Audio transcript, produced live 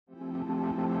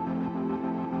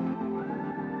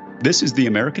This is the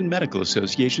American Medical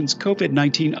Association's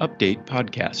COVID-19 Update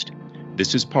podcast.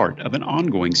 This is part of an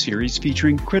ongoing series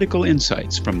featuring critical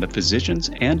insights from the physicians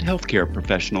and healthcare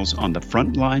professionals on the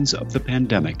front lines of the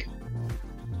pandemic.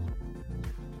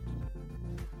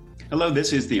 Hello,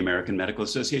 this is the American Medical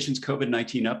Association's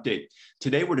COVID-19 Update.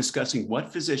 Today we're discussing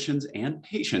what physicians and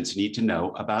patients need to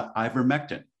know about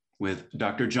ivermectin with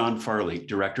Dr. John Farley,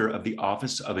 Director of the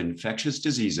Office of Infectious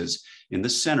Diseases in the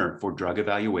Center for Drug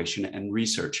Evaluation and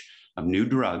Research of New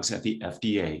Drugs at the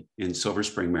FDA in Silver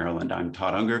Spring, Maryland. I'm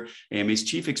Todd Unger, AMA's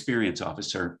Chief Experience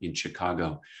Officer in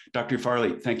Chicago. Dr.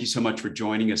 Farley, thank you so much for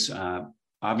joining us.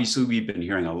 Obviously, we've been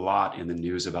hearing a lot in the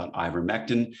news about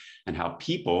ivermectin and how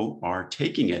people are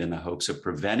taking it in the hopes of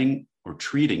preventing or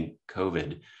treating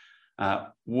COVID.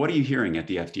 What are you hearing at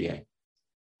the FDA?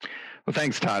 Well,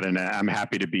 thanks, Todd, and I'm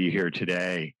happy to be here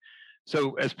today.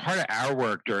 So as part of our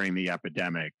work during the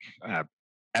epidemic,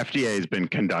 FDA has been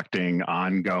conducting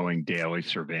ongoing daily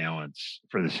surveillance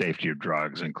for the safety of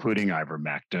drugs, including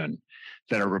ivermectin,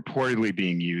 that are reportedly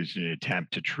being used in an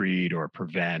attempt to treat or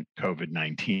prevent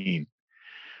COVID-19.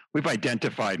 We've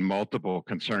identified multiple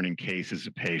concerning cases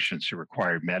of patients who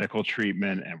required medical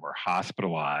treatment and were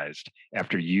hospitalized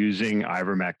after using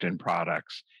ivermectin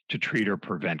products to treat or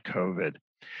prevent COVID.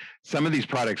 Some of these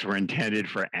products were intended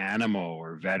for animal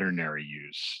or veterinary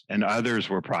use, and others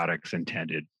were products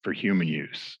intended for human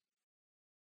use.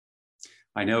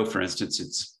 I know, for instance,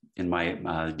 it's in my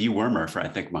dewormer for, I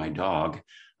think, my dog,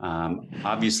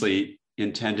 obviously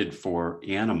intended for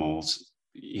animals.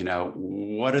 You know,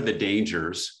 what are the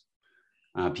dangers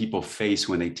people face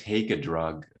when they take a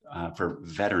drug for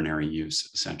veterinary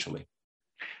use, essentially?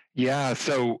 Yeah,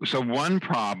 so one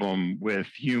problem with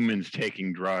humans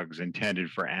taking drugs intended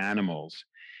for animals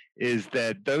is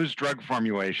that those drug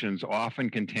formulations often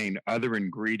contain other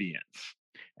ingredients.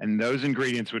 And those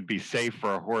ingredients would be safe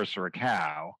for a horse or a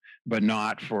cow, but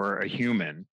not for a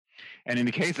human. And in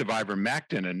the case of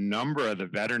ivermectin, a number of the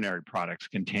veterinary products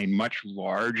contain much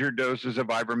larger doses of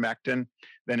ivermectin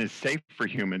than is safe for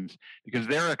humans because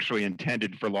they're actually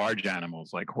intended for large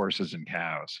animals like horses and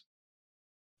cows.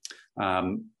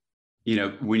 You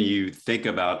know, when you think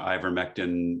about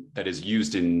ivermectin that is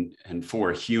used in and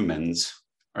for humans,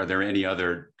 are there any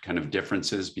other kind of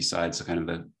differences besides the kind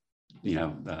of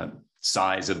the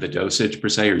size of the dosage per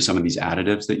se, or some of these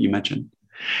additives that you mentioned?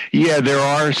 Yeah, there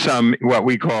are some what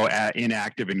we call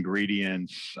inactive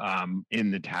ingredients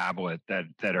in the tablet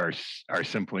that are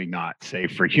simply not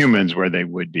safe for humans, where they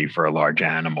would be for a large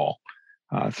animal.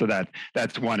 So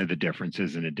that's one of the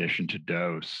differences in addition to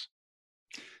dose.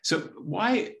 So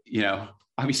why,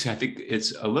 obviously I think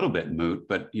it's a little bit moot,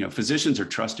 but, physicians are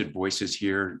trusted voices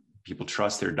here. People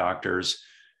trust their doctors.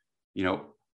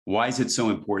 Why is it so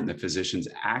important that physicians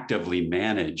actively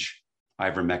manage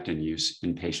ivermectin use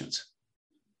in patients?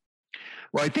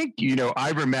 Well, I think,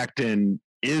 ivermectin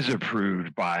is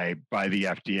approved by the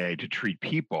FDA to treat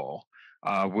people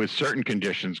with certain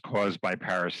conditions caused by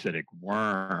parasitic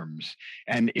worms.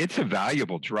 And it's a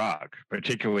valuable drug,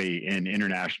 particularly in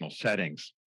international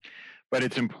settings. But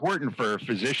it's important for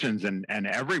physicians and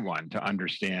everyone to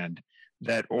understand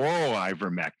that oral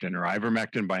ivermectin or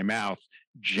ivermectin by mouth,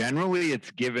 generally it's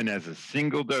given as a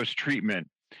single dose treatment,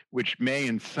 which may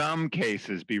in some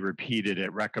cases be repeated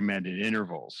at recommended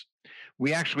intervals.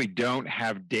 We actually don't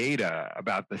have data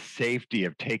about the safety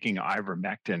of taking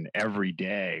ivermectin every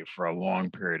day for a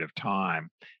long period of time,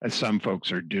 as some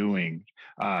folks are doing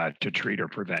to treat or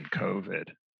prevent COVID.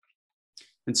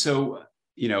 And so,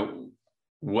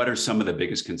 what are some of the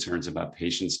biggest concerns about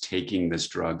patients taking this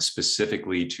drug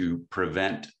specifically to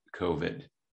prevent COVID?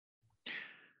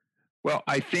 Well,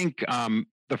 I think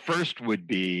the first would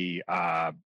be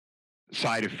side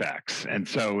effects. And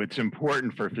so it's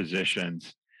important for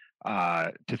physicians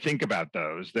to think about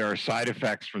those. There are side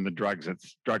effects from the drug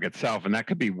itself, and that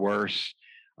could be worse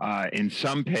in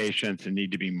some patients and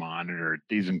need to be monitored.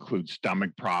 These include stomach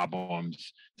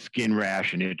problems, skin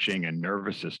rash and itching, and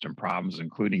nervous system problems,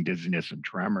 including dizziness and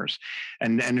tremors.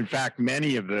 And in fact,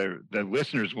 many of the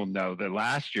listeners will know that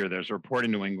last year there's a report in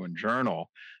New England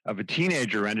Journal of a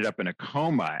teenager who ended up in a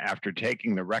coma after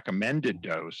taking the recommended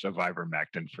dose of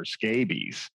ivermectin for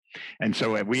scabies. And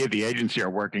so we at the agency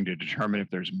are working to determine if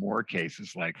there's more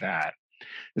cases like that.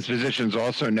 As physicians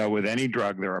also know, with any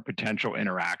drug, there are potential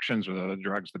interactions with other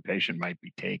drugs the patient might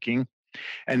be taking.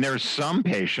 And there are some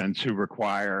patients who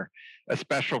require a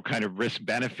special kind of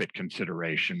risk-benefit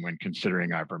consideration when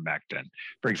considering ivermectin.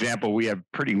 For example, we have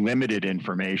pretty limited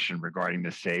information regarding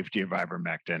the safety of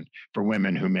ivermectin for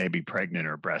women who may be pregnant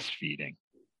or breastfeeding.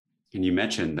 And you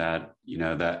mentioned that,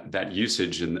 that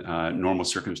usage in normal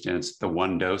circumstance, the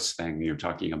one dose thing you're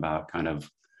talking about kind of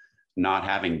not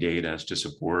having data to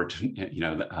support,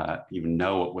 even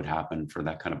know what would happen for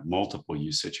that kind of multiple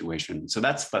use situation. So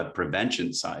that's the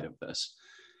prevention side of this.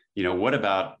 What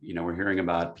about, we're hearing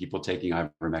about people taking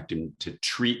ivermectin to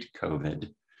treat COVID.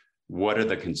 What are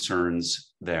the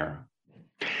concerns there?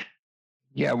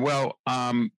 Yeah, well,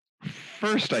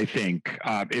 first, I think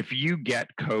if you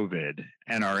get COVID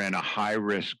and are in a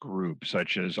high-risk group,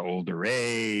 such as older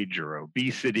age or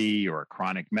obesity or a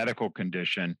chronic medical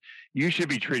condition, you should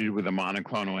be treated with a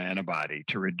monoclonal antibody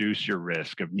to reduce your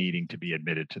risk of needing to be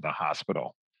admitted to the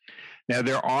hospital. Now,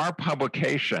 there are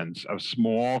publications of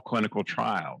small clinical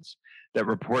trials that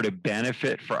report a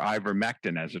benefit for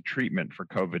ivermectin as a treatment for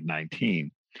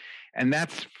COVID-19. And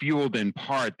that's fueled in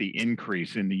part the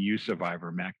increase in the use of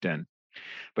ivermectin.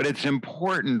 But it's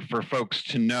important for folks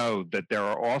to know that there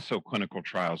are also clinical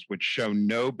trials which show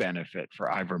no benefit for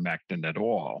ivermectin at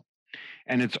all.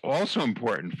 And it's also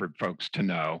important for folks to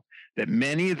know that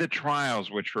many of the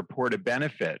trials which report a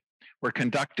benefit were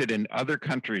conducted in other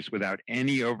countries without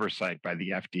any oversight by the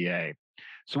FDA.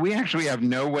 So we actually have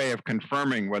no way of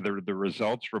confirming whether the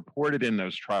results reported in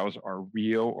those trials are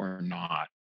real or not.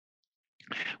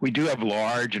 We do have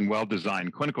large and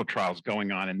well-designed clinical trials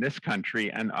going on in this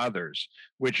country and others,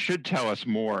 which should tell us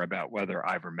more about whether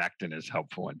ivermectin is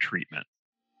helpful in treatment.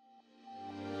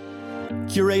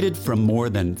 Curated from more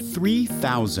than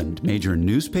 3,000 major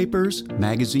newspapers,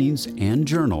 magazines, and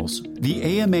journals,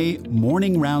 the AMA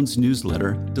Morning Rounds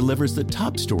newsletter delivers the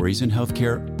top stories in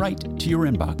healthcare right to your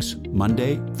inbox,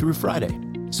 Monday through Friday.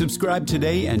 Subscribe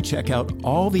today and check out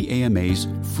all the AMA's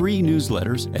free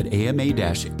newsletters at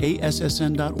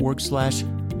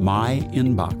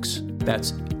ama-assn.org/myinbox.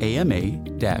 That's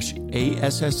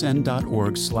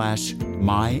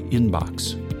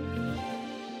ama-assn.org/myinbox.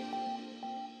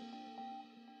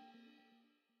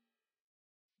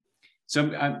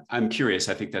 So I'm curious.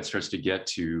 I think that starts to get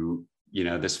to,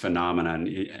 this phenomenon.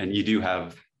 And you do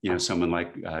have, someone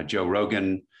like Joe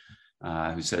Rogan,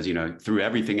 who says, threw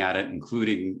everything at it,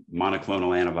 including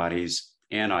monoclonal antibodies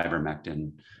and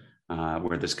ivermectin,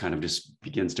 where this kind of just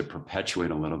begins to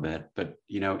perpetuate a little bit. But,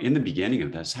 in the beginning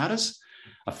of this, how does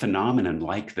a phenomenon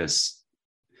like this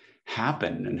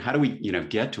happen? And how do we,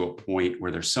 get to a point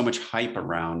where there's so much hype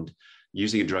around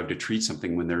using a drug to treat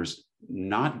something when there's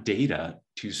not data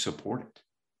to support it?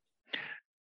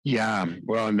 Yeah,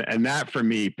 well, and that for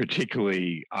me,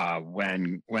 particularly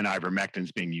when ivermectin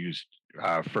is being used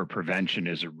for prevention,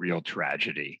 is a real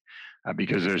tragedy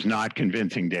because there's not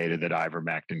convincing data that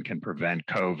ivermectin can prevent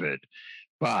COVID,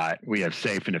 but we have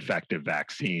safe and effective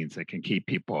vaccines that can keep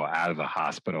people out of the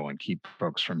hospital and keep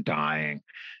folks from dying.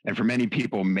 And for many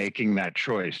people, making that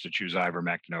choice to choose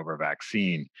ivermectin over a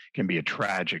vaccine can be a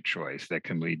tragic choice that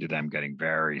can lead to them getting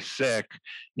very sick,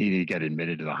 needing to get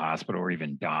admitted to the hospital, or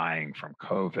even dying from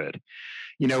COVID.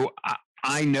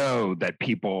 I know that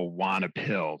people want a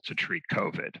pill to treat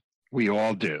COVID. We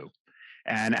all do.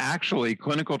 And actually,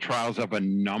 clinical trials of a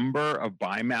number of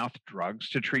by-mouth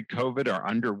drugs to treat COVID are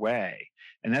underway.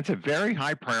 And that's a very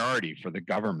high priority for the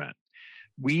government.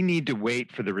 We need to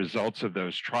wait for the results of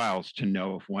those trials to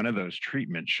know if one of those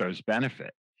treatments shows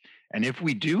benefit. And if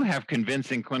we do have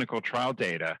convincing clinical trial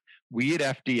data, we at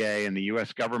FDA and the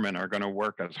US government are going to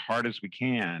work as hard as we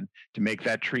can to make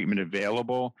that treatment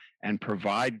available and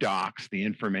provide docs the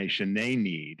information they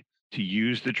need to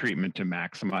use the treatment to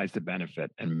maximize the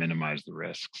benefit and minimize the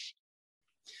risks.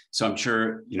 So I'm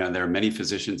sure, there are many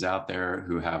physicians out there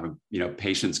who have,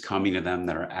 patients coming to them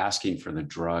that are asking for the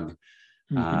drug.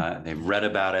 Mm-hmm. They've read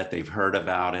about it, they've heard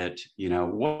about it.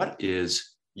 What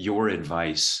is your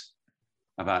advice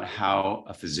about how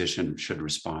a physician should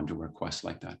respond to a request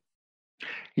like that?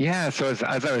 Yeah, so as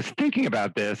I was thinking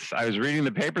about this, I was reading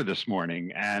the paper this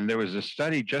morning, and there was a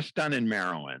study just done in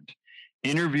Maryland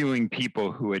interviewing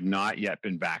people who had not yet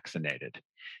been vaccinated.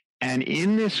 And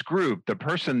in this group, the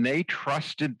person they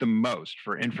trusted the most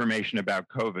for information about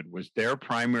COVID was their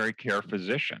primary care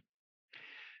physician.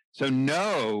 So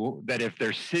know that if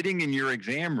they're sitting in your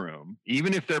exam room,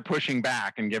 even if they're pushing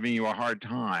back and giving you a hard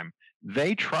time,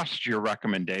 they trust your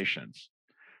recommendations.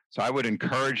 So I would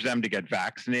encourage them to get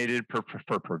vaccinated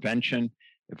for prevention.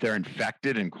 If they're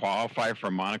infected and qualify for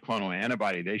a monoclonal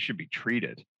antibody, they should be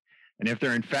treated. And if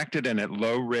they're infected and at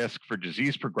low risk for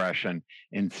disease progression,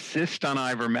 insist on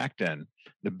ivermectin.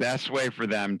 The best way for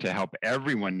them to help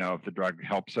everyone know if the drug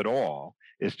helps at all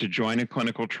is to join a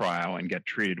clinical trial and get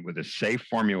treated with a safe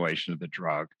formulation of the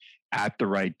drug at the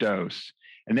right dose.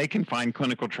 And they can find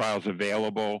clinical trials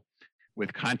available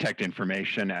with contact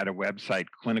information at a website,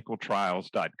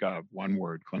 clinicaltrials.gov, one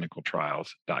word,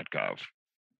 clinicaltrials.gov.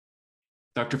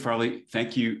 Dr. Farley,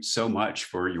 thank you so much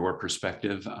for your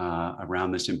perspective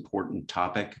around this important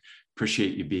topic.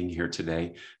 Appreciate you being here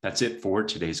today. That's it for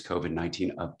today's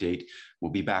COVID-19 update.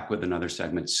 We'll be back with another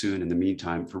segment soon. In the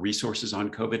meantime, for resources on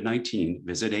COVID-19,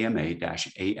 visit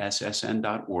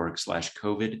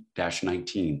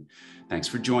ama-assn.org/COVID-19. Thanks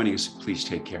for joining us. Please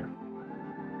take care.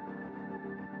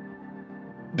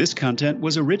 This content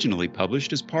was originally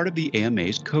published as part of the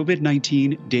AMA's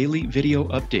COVID-19 daily video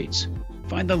updates.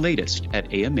 Find the latest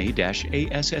at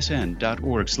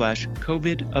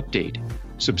ama-assn.org/COVID-update.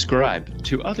 Subscribe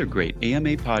to other great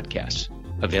AMA podcasts,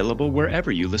 available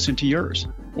wherever you listen to yours,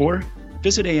 or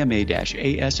visit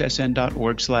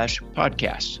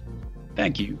ama-assn.org/podcasts.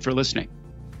 Thank you for listening.